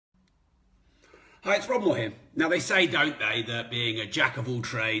Hi, it's Rob Moore here. Now, they say, don't they, that being a jack of all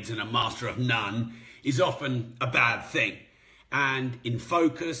trades and a master of none is often a bad thing. And in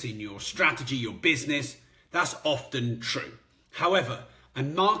focus, in your strategy, your business, that's often true. However, a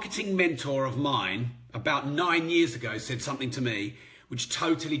marketing mentor of mine about 9 years ago said something to me which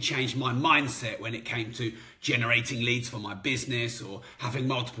totally changed my mindset when it came to generating leads for my business or having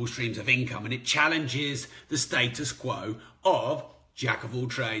multiple streams of income. And it challenges the status quo of jack of all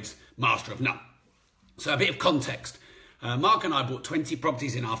trades, master of none. So a bit of context. Mark and I bought 20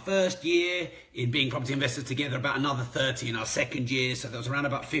 properties in our first year in being property investors together, about another 30 in our second year. So that was around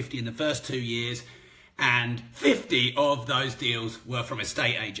about 50 in the first 2 years. And 50 of those deals were from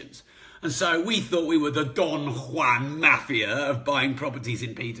estate agents. And so we thought we were the Don Juan mafia of buying properties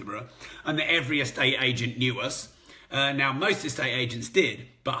in Peterborough and that every estate agent knew us. Now, most estate agents did,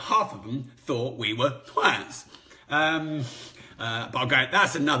 but half of them thought we were twats. But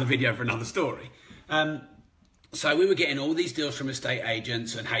that's another video for another story. So we were getting all these deals from estate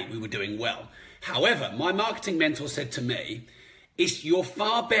agents and hey, we were doing well. However, my marketing mentor said to me, you're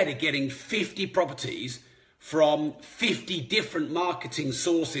far better getting 50 properties from 50 different marketing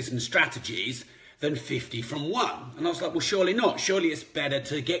sources and strategies than 50 from one. And I was like, well, surely not. Surely it's better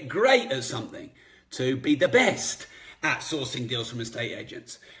to get great at something, to be the best at sourcing deals from estate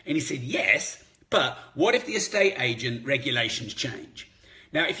agents. And he said, yes, but what if the estate agent regulations change?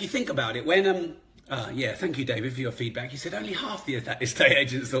 Now, if you think about it, when, yeah, thank you, David, for your feedback. He said only half the estate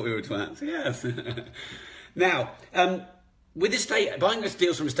agents thought we were twats. Yes. Now, with buying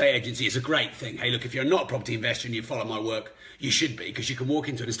deals from estate agency is a great thing. Hey, look, if you're not a property investor and you follow my work, you should be, because you can walk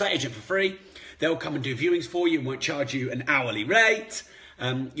into an estate agent for free. They'll come and do viewings for you and won't charge you an hourly rate.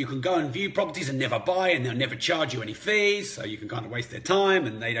 You can go and view properties and never buy, and they'll never charge you any fees, so you can kind of waste their time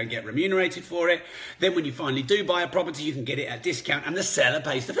and they don't get remunerated for it. Then when you finally do buy a property, you can get it at discount and the seller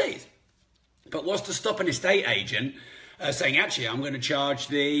pays the fees. But what's to stop an estate agent saying, actually, I'm going to charge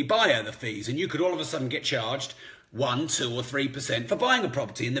the buyer the fees, and you could all of a sudden get charged 1%, 2% or 3% for buying a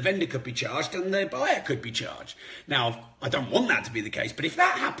property, and the vendor could be charged and the buyer could be charged. Now, I don't want that to be the case, but if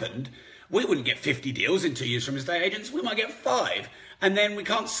that happened, we wouldn't get 50 deals in 2 years from estate agents. We might get 5, and then we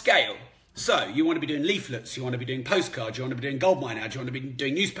can't scale. So you want to be doing leaflets, you want to be doing postcards, you want to be doing gold mine ads, you want to be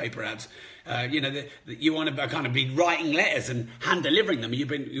doing newspaper ads. You want to kind of be writing letters and hand delivering them.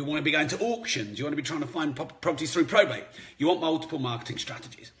 You want to be going to auctions. You want to be trying to find properties through probate. You want multiple marketing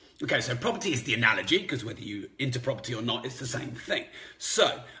strategies. Okay, so property is the analogy, because whether you're into property or not, it's the same thing.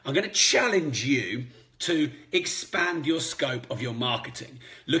 So I'm going to challenge you to expand your scope of your marketing,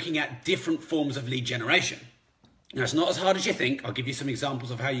 looking at different forms of lead generation. Now, it's not as hard as you think. I'll give you some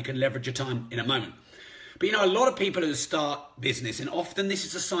examples of how you can leverage your time in a moment. But you know, a lot of people who start business, and often this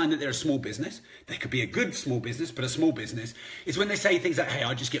is a sign that they're a small business. They could be a good small business, but a small business is when they say things like, hey,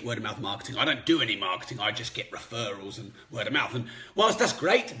 I just get word of mouth marketing. I don't do any marketing. I just get referrals and word of mouth. And whilst that's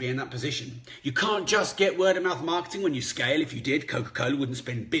great to be in that position, you can't just get word of mouth marketing when you scale. If you did, Coca-Cola wouldn't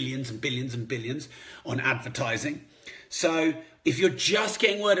spend billions and billions and billions on advertising. So if you're just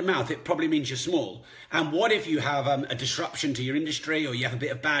getting word of mouth, it probably means you're small. And what if you have a disruption to your industry, or you have a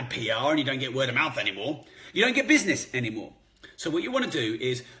bit of bad PR and you don't get word of mouth anymore? You don't get business anymore. So what you want to do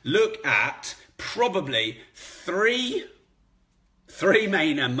is look at probably three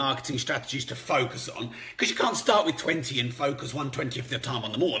main marketing strategies to focus on, because you can't start with 20 and focus 1/20th of the time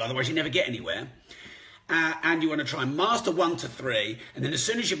on them all. Otherwise you never get anywhere. And you want to try and master 1 to 3, and then as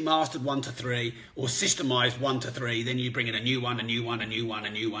soon as you've mastered 1 to 3 or systemized 1 to 3, then you bring in a new one, a new one, a new one, a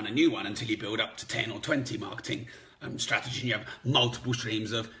new one, a new one, until you build up to 10 or 20 marketing strategies, and you have multiple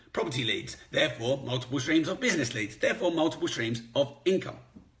streams of property leads, therefore multiple streams of business leads, therefore multiple streams of income.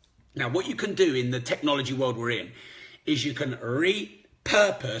 Now, what you can do in the technology world we're in is you can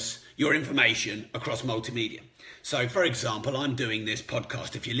repurpose your information across multimedia. So, for example, I'm doing this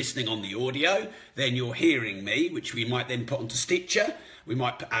podcast. If you're listening on the audio, then you're hearing me, which we might then put onto Stitcher. We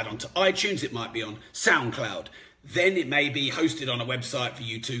might add onto iTunes. It might be on SoundCloud. Then it may be hosted on a website for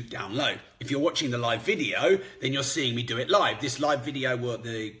you to download. If you're watching the live video, then you're seeing me do it live. This live video,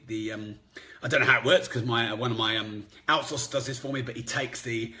 I don't know how it works, because one of my outsourcers does this for me, but he takes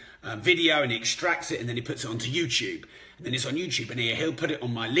the video and he extracts it, and then he puts it onto YouTube. And then it's on YouTube, and he'll put it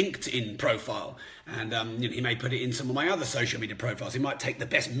on my LinkedIn profile, and he may put it in some of my other social media profiles. He might take the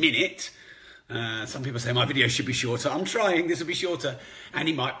best minute. Some people say my video should be shorter. I'm trying, this will be shorter. And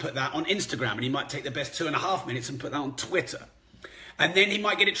he might put that on Instagram, and he might take the best 2.5 minutes and put that on Twitter. And then he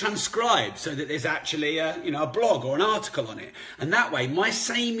might get it transcribed so that there's actually a blog or an article on it. And that way, my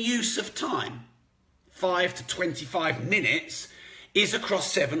same use of time, 5 to 25 minutes, is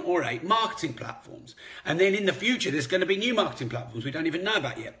across 7 or 8 marketing platforms. And then in the future, there's going to be new marketing platforms we don't even know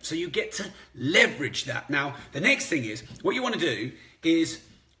about yet. So you get to leverage that. Now, the next thing is, what you want to do is,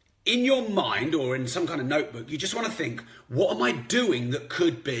 in your mind or in some kind of notebook, you just want to think, what am I doing that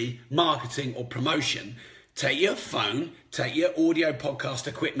could be marketing or promotion? Take your phone, take your audio podcast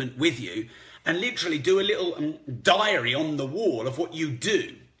equipment with you, and literally do a little diary on the wall of what you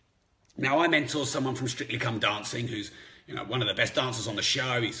do. Now, I mentor someone from Strictly Come Dancing, who's one of the best dancers on the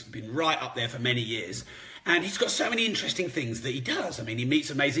show. He's been right up there for many years. And he's got so many interesting things that he does. I mean, he meets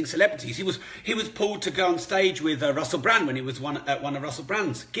amazing celebrities. He was pulled to go on stage with Russell Brand when he was at one of Russell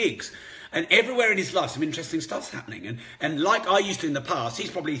Brand's gigs. And everywhere in his life, some interesting stuff's happening. And like I used to in the past,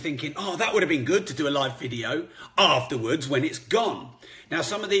 he's probably thinking, oh, that would have been good to do a live video afterwards when it's gone. Now,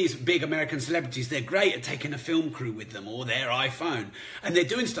 some of these big American celebrities, they're great at taking a film crew with them or their iPhone. And they're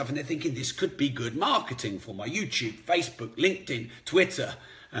doing stuff and they're thinking, this could be good marketing for my YouTube, Facebook, LinkedIn, Twitter,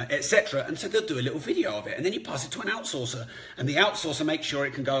 etc. And so they'll do a little video of it. And then you pass it to an outsourcer. And the outsourcer makes sure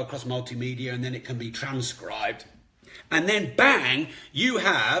it can go across multimedia and then it can be transcribed. And then bang, you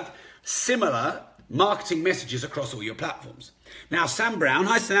have similar marketing messages across all your platforms. Now, Sam Brown,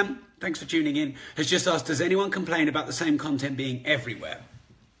 hi Sam, thanks for tuning in, has just asked, does anyone complain about the same content being everywhere?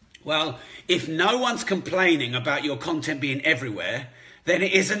 Well, if no one's complaining about your content being everywhere, then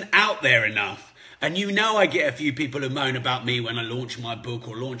it isn't out there enough. And I get a few people who moan about me when I launch my book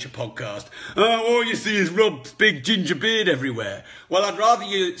or launch a podcast. Oh, all you see is Rob's big ginger beard everywhere. Well, I'd rather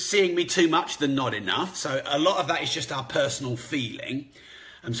you seeing me too much than not enough. So a lot of that is just our personal feeling.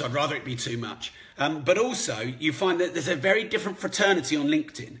 So I'd rather it be too much. But also, you find that there's a very different fraternity on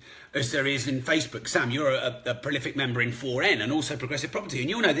LinkedIn as there is in Facebook. Sam, you're a prolific member in 4N and also Progressive Property. And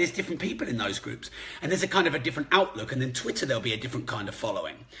you'll know there's different people in those groups. And there's a kind of a different outlook. And then Twitter, there'll be a different kind of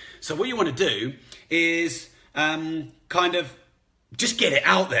following. So what you want to do is kind of just get it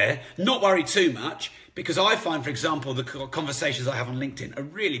out there, not worry too much. Because I find, for example, the conversations I have on LinkedIn are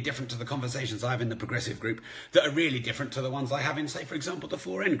really different to the conversations I have in the Progressive group that are really different to the ones I have in, say, for example, the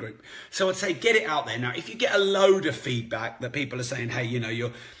 4N group. So I'd say get it out there. Now, if you get a load of feedback that people are saying, hey,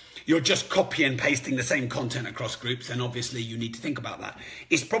 you're just copy and pasting the same content across groups, then obviously you need to think about that.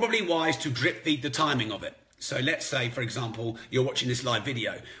 It's probably wise to drip feed the timing of it. So let's say, for example, you're watching this live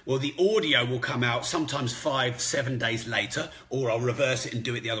video. Well, the audio will come out sometimes 5-7 days later, or I'll reverse it and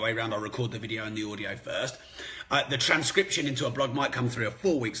do it the other way around. I'll record the video and the audio first. The transcription into a blog might come 3 or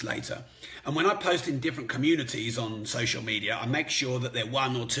 4 weeks later. And when I post in different communities on social media, I make sure that they're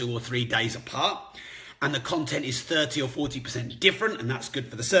 1 or 2 or 3 days apart. And the content is 30 or 40% different. And that's good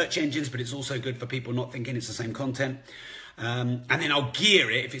for the search engines, but it's also good for people not thinking it's the same content. And then I'll gear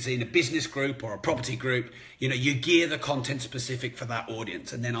it, if it's in a business group or a property group, you gear the content specific for that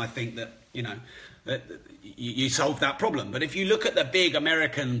audience. And then I think that, that you solve that problem. But if you look at the big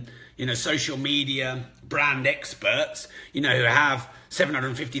American, social media brand experts, who have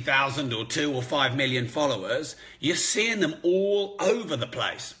 750,000 or 2 or 5 million followers, you're seeing them all over the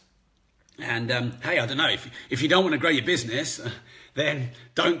place. And hey, I don't know, if you don't want to grow your business, then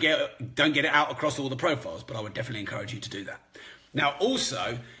don't get it out across all the profiles. But I would definitely encourage you to do that. Now,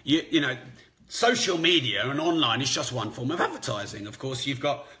 also, social media and online is just one form of advertising. Of course, you've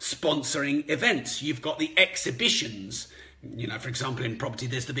got sponsoring events. You've got the exhibitions. For example, in property,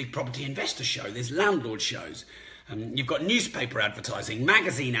 there's the big property investor show. There's landlord shows. You've got newspaper advertising,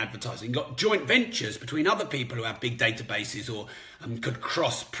 magazine advertising. You've got joint ventures between other people who have big databases or could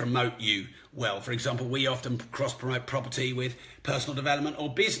cross-promote you well. For example, we often cross-promote property with personal development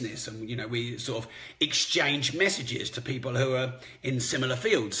or business. And, we sort of exchange messages to people who are in similar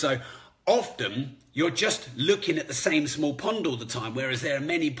fields. So often you're just looking at the same small pond all the time, whereas there are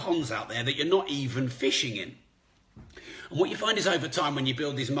many ponds out there that you're not even fishing in. And what you find is over time when you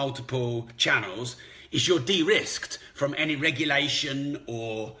build these multiple channels is you're de-risked from any regulation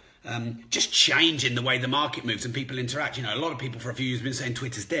or just change in the way the market moves and people interact. A lot of people for a few years have been saying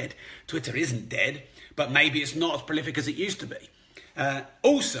Twitter's dead. Twitter isn't dead, but maybe it's not as prolific as it used to be.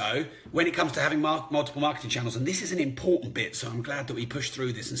 Also, when it comes to having multiple marketing channels, and this is an important bit, so I'm glad that we pushed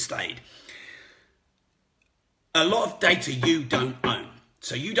through this and stayed. A lot of data you don't own.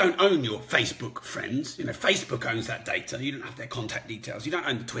 So you don't own your Facebook friends. Facebook owns that data. You don't have their contact details. You don't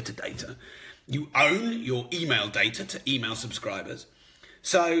own the Twitter data. You own your email data to email subscribers.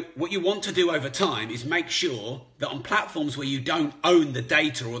 So what you want to do over time is make sure that on platforms where you don't own the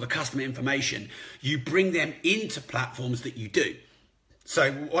data or the customer information, you bring them into platforms that you do. So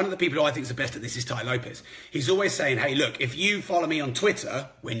one of the people who I think is the best at this is Tai Lopez. He's always saying, hey, look, if you follow me on Twitter,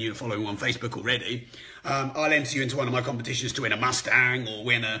 when you're following me on Facebook already, I'll enter you into one of my competitions to win a Mustang or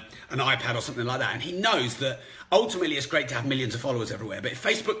win an iPad or something like that. And he knows that ultimately it's great to have millions of followers everywhere. But if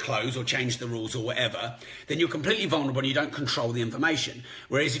Facebook close or change the rules or whatever, then you're completely vulnerable and you don't control the information.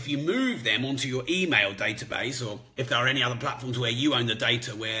 Whereas if you move them onto your email database, or if there are any other platforms where you own the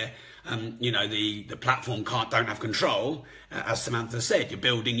data where the platform don't have control, as Samantha said, you're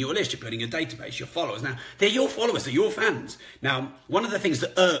building your list, you're building your database, your followers. Now, they're your followers, they're your fans. Now, one of the things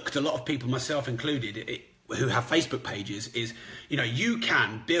that irked a lot of people, myself included, who have Facebook pages is, you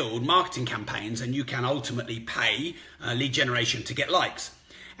can build marketing campaigns and you can ultimately pay lead generation to get likes.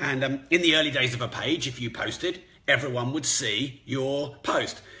 And in the early days of a page, if you posted, everyone would see your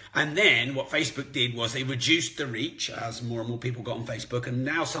post. And then what Facebook did was they reduced the reach as more and more people got on Facebook. And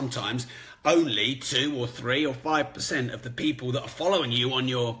now sometimes only 2 or 3 or 5% of the people that are following you on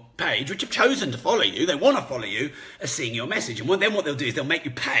your page, which have chosen to follow you, they want to follow you, are seeing your message. And then what they'll do is they'll make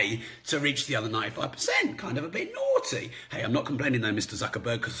you pay to reach the other 95%. Kind of a bit naughty. Hey, I'm not complaining though, Mr.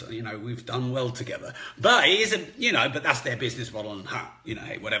 Zuckerberg, because, we've done well together. But it isn't, but that's their business model and,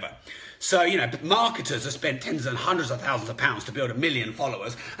 hey, whatever. So, marketers have spent tens and hundreds of thousands of pounds to build 1 million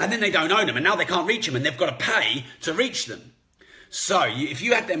followers, and then they don't own them, and now they can't reach them, and they've got to pay to reach them. So, if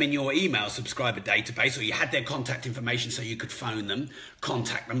you had them in your email subscriber database, or you had their contact information so you could phone them,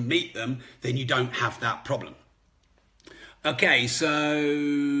 contact them, meet them, then you don't have that problem. Okay, so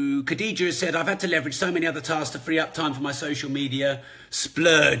Khadija has said, I've had to leverage so many other tasks to free up time for my social media,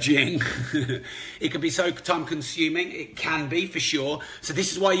 splurging. It can be so time consuming. It can be, for sure. So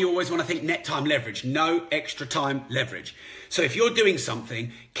this is why you always want to think net time leverage, no extra time leverage. So if you're doing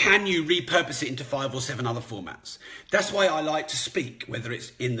something, can you repurpose it into 5 or 7 other formats? That's why I like to speak, whether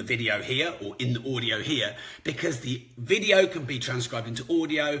it's in the video here or in the audio here, because the video can be transcribed into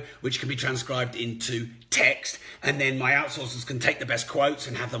audio, which can be transcribed into text, and then my outsourcers can take the best quotes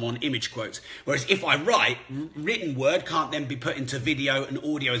and have them on image quotes. Whereas if I write, written word can't then be put into video and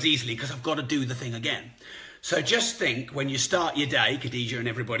audio as easily because I've got to do the thing again. So just think, when you start your day, Khadija and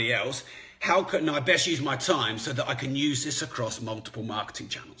everybody else, how can I best use my time so that I can use this across multiple marketing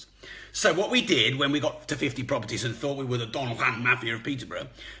channels? So what we did when we got to 50 properties and thought we were the Don Juan Mafia of Peterborough,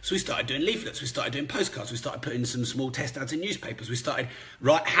 so we started doing leaflets, we started doing postcards, we started putting some small test ads in newspapers, we started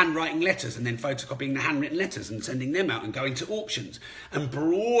handwriting letters and then photocopying the handwritten letters and sending them out and going to auctions and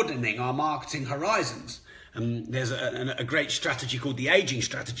broadening our marketing horizons. There's a great strategy called the aging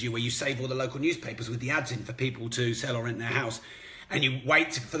strategy, where you save all the local newspapers with the ads in for people to sell or rent their house. And you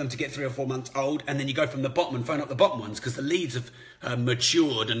wait for them to get 3 or 4 months old, and then you go from the bottom and phone up the bottom ones because the leads have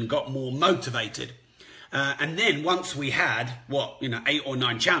matured and got more motivated. And then once we had, 8 or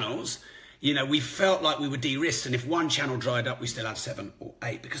 9 channels, we felt like we were de-risked. And if one channel dried up, we still had 7 or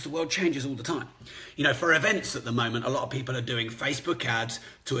 8 because the world changes all the time. For events at the moment, a lot of people are doing Facebook ads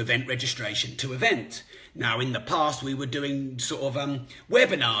to event registration to event. Now, in the past, we were doing sort of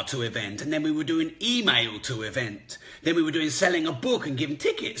webinar to event, and then we were doing email to event. Then we were doing selling a book and giving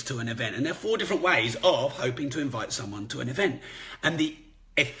tickets to an event. And there are 4 different ways of hoping to invite someone to an event. And the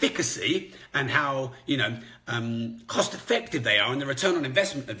efficacy and how, cost effective they are and the return on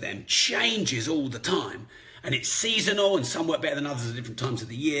investment of them changes all the time. And it's seasonal, and some work better than others at different times of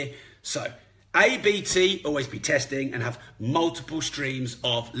the year. So ABT, always be testing and have multiple streams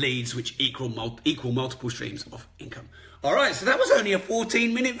of leads which equal multiple streams of income. All right, so that was only a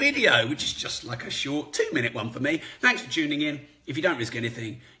 14-minute video, which is just like a short 2-minute one for me. Thanks for tuning in. If you don't risk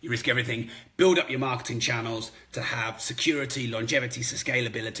anything, you risk everything. Build up your marketing channels to have security, longevity,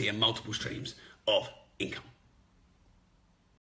 scalability, and multiple streams of income.